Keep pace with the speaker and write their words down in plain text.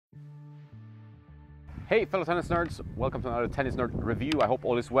Hey fellow tennis nerds, welcome to another Tennis Nerd review. I hope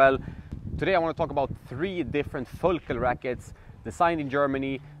all is well. Today I want to talk about 3 different Volkl rackets designed in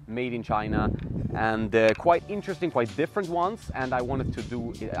Germany, made in China, and quite interesting, quite different ones. And I wanted to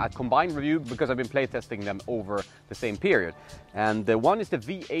do a combined review because I've been playtesting them over the same period. And one is the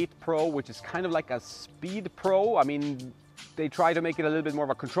V8 Pro, which is kind of like a Speed Pro. I mean, they try to make it a little bit more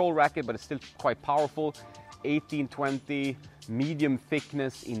of a control racket, but it's still quite powerful. 1820, medium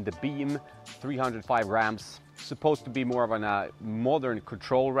thickness in the beam, 305 grams. Supposed to be more of a modern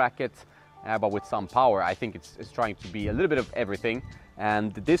control racket, but with some power. I think it's trying to be a little bit of everything.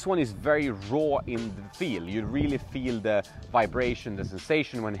 And this one is very raw in the feel. You really feel the vibration, the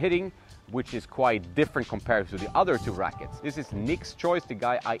sensation when hitting, which is quite different compared to the other 2 rackets. This is Nick's choice, the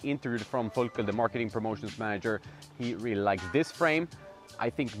guy I interviewed from Volkl, the marketing promotions manager. He really likes this frame. I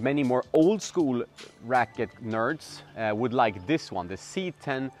think many more old school racket nerds would like this one, the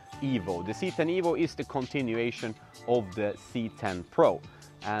C10 Evo. The C10 Evo is the continuation of the C10 Pro.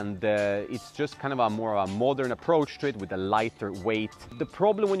 And it's just kind of a more of a modern approach to it with a lighter weight. The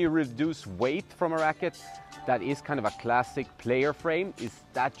problem when you reduce weight from a racket that is kind of a classic player frame is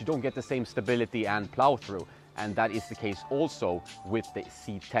that you don't get the same stability and plow through. And that is the case also with the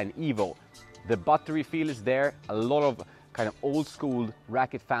C10 Evo. The buttery feel is there. A lot of kind of old school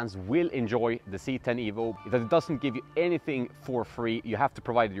racket fans will enjoy the C10 Evo. It doesn't give you anything for free. You have to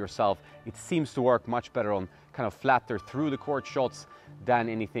provide it yourself. It seems to work much better on kind of flatter through the court shots than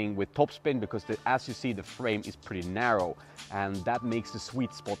anything with topspin, because as you see, the frame is pretty narrow and that makes the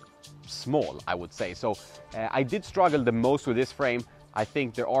sweet spot small, I would say. So I did struggle the most with this frame. I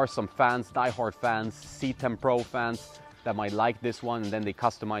think there are some fans, diehard fans, C10 Pro fans, that might like this one and then they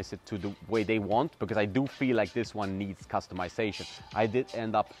customize it to the way they want, because I do feel like this one needs customization. I did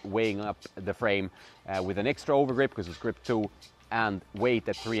end up weighing up the frame with an extra overgrip because it's grip 2 and weight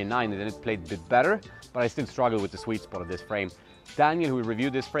at 3 and 9, and then it played a bit better, but I still struggle with the sweet spot of this frame. Daniel, who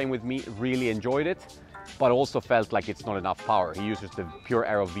reviewed this frame with me, really enjoyed it, but also felt like it's not enough power. He uses the Pure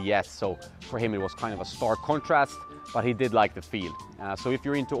Aero VS, so for him it was kind of a stark contrast, but he did like the feel. So if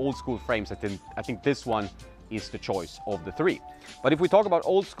you're into old school frames, I think this one is the choice of the 3. But if we talk about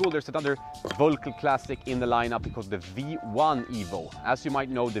old school, there's another Volkl classic in the lineup because the V1 Evo. As you might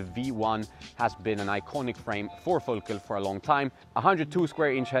know, the V1 has been an iconic frame for Volkl for a long time. 102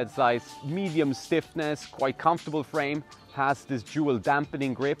 square inch head size, medium stiffness, quite comfortable frame, has this dual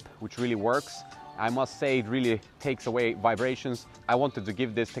dampening grip, which really works. I must say it really takes away vibrations. I wanted to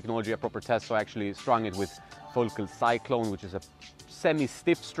give this technology a proper test, so I actually strung it with Volkl Cyclone, which is a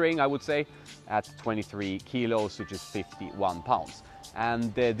semi-stiff string, I would say, at 23 kilos, which is 51 pounds.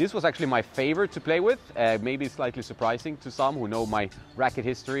 And this was actually my favorite to play with, maybe slightly surprising to some who know my racket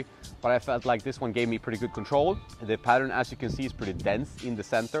history, but I felt like this one gave me pretty good control. The pattern, as you can see, is pretty dense in the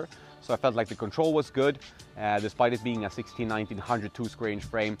center, so I felt like the control was good, despite it being a 16-19 102 square inch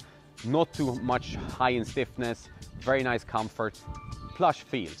frame. Not too much high in stiffness, very nice comfort, plush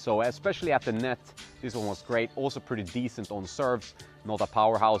feel. So especially at the net, this one was great. Also pretty decent on serves, not a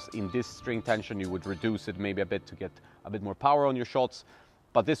powerhouse. In this string tension, you would reduce it maybe a bit to get a bit more power on your shots.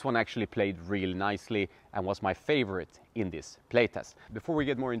 But this one actually played really nicely and was my favorite in this playtest. Before we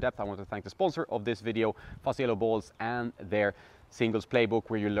get more in depth, I want to thank the sponsor of this video, Fuzzy Yellow Balls, and their singles playbook,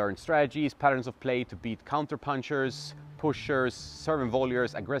 where you learn strategies, patterns of play to beat counter punchers, pushers, serve and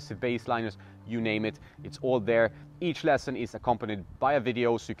volleyers, aggressive baseliners, you name it, it's all there. Each lesson is accompanied by a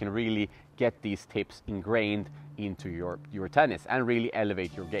video, so you can really get these tips ingrained into your tennis and really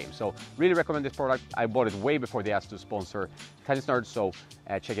elevate your game. So really recommend this product. I bought it way before they asked to sponsor Tennis Nerds, so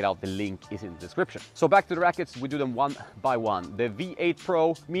check it out. The link is in the description. So back to the rackets, we do them one by one. The V8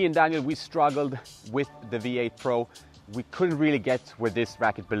 Pro, me and Daniel, we struggled with the V8 Pro. We couldn't really get where this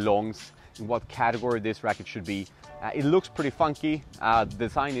racket belongs, in what category this racket should be. It looks pretty funky, the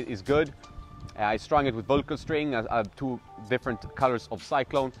design is good. I strung it with Volkl string, 2 different colors of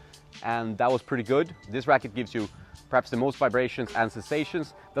Cyclone, and that was pretty good. This racket gives you perhaps the most vibrations and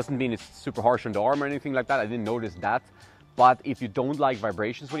sensations. Doesn't mean it's super harsh on the arm or anything like that, I didn't notice that. But if you don't like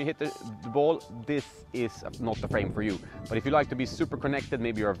vibrations when you hit the ball, this is not the frame for you. But if you like to be super connected,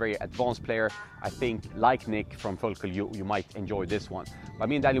 maybe you're a very advanced player, I think, like Nick from Volkl, you might enjoy this one. But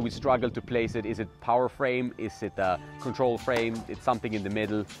me and Daniel, we struggled to place it. Is it power frame? Is it a control frame? It's something in the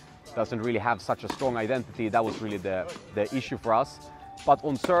middle. Doesn't really have such a strong identity. That was really the issue for us. But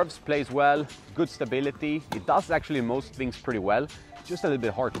on serves, plays well, good stability. It does actually most things pretty well, just a little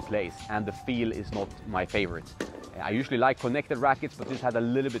bit hard to place, and the feel is not my favorite. I usually like connected rackets, but this had a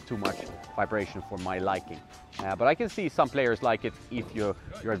little bit too much vibration for my liking. But I can see some players like it if you're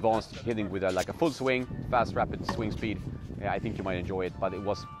advanced, hitting with like a full swing, fast rapid swing speed. I think you might enjoy it, but it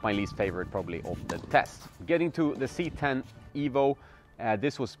was my least favorite probably of the test. Getting to the C10 Evo,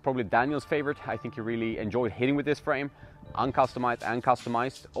 this was probably Daniel's favorite. I think he really enjoyed hitting with this frame, uncustomized and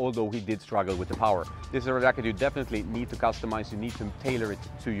customized, although he did struggle with the power. This is a racket you definitely need to customize. You need to tailor it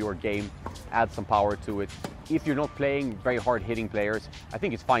to your game, add some power to it. If you're not playing very hard hitting players, I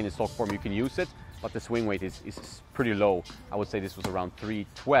think it's fine in stock form, you can use it, but the swing weight is pretty low. I would say this was around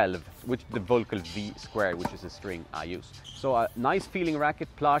 312, which the Volkl V square, which is the string I use. So a nice feeling racket,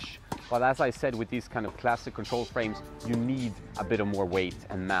 plush, but as I said, with these kind of classic control frames, you need a bit of more weight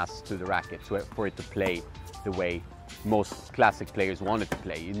and mass to the racket for it to play the way most classic players want it to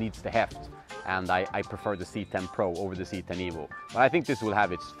play. It needs the heft, and I prefer the C10 Pro over the C10 Evo. But I think this will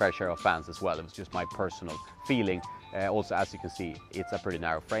have its fair share of fans as well. It was just my personal feeling. Also, as you can see, it's a pretty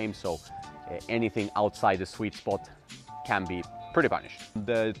narrow frame, so anything outside the sweet spot can be pretty punished.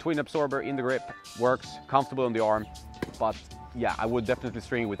 The twin absorber in the grip works, comfortable on the arm, but yeah, I would definitely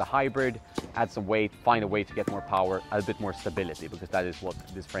string it with a hybrid, add some weight, find a way to get more power, a bit more stability, because that is what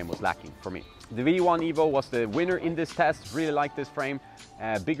this frame was lacking for me. The V1 Evo was the winner in this test. Really like this frame.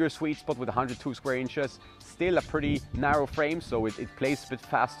 Bigger sweet spot with 102 square inches. Still a pretty narrow frame, so it plays a bit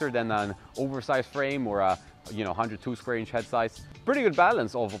faster than an oversized frame or a 102 square inch head size. Pretty good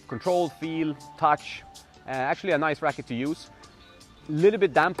balance of control, feel, touch. Actually a nice racket to use. Little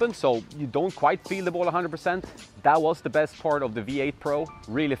bit dampened, so you don't quite feel the ball 100%. That was the best part of the V8 Pro.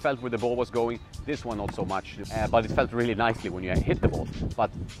 Really felt where the ball was going. This one not so much, but it felt really nicely when you hit the ball. But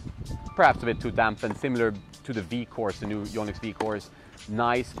perhaps a bit too dampened, similar to the V-Cores, the new Yonex V-Cores.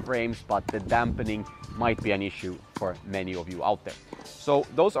 Nice frames, but the dampening might be an issue for many of you out there. So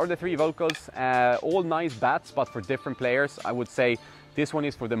those are the three Volkls. All nice bats, but for different players. I would say this one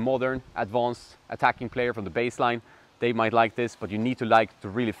is for the modern, advanced attacking player from the baseline. They might like this, but you need to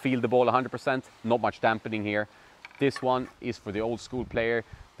really feel the ball 100%. Not much dampening here. This one is for the old school player,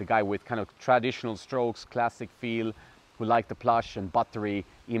 the guy with kind of traditional strokes, classic feel, who like the plush and buttery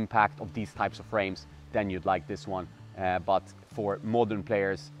impact of these types of frames. Then you'd like this one. But for modern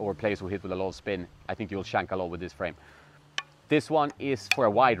players or players who hit with a lot of spin, I think you'll shank a lot with this frame. This one is for a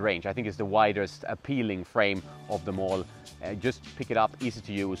wide range. I think it's the widest appealing frame of them all. Just pick it up, easy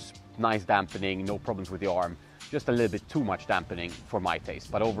to use, nice dampening, no problems with the arm. Just a little bit too much dampening for my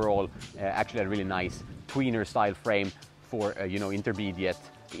taste, but overall actually a really nice tweener style frame for intermediate,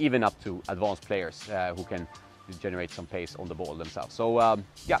 even up to advanced players who can generate some pace on the ball themselves. So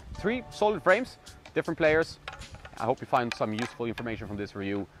yeah, three solid frames, different players. I hope you find some useful information from this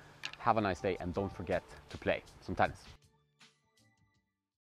review. Have a nice day, and don't forget to play some tennis.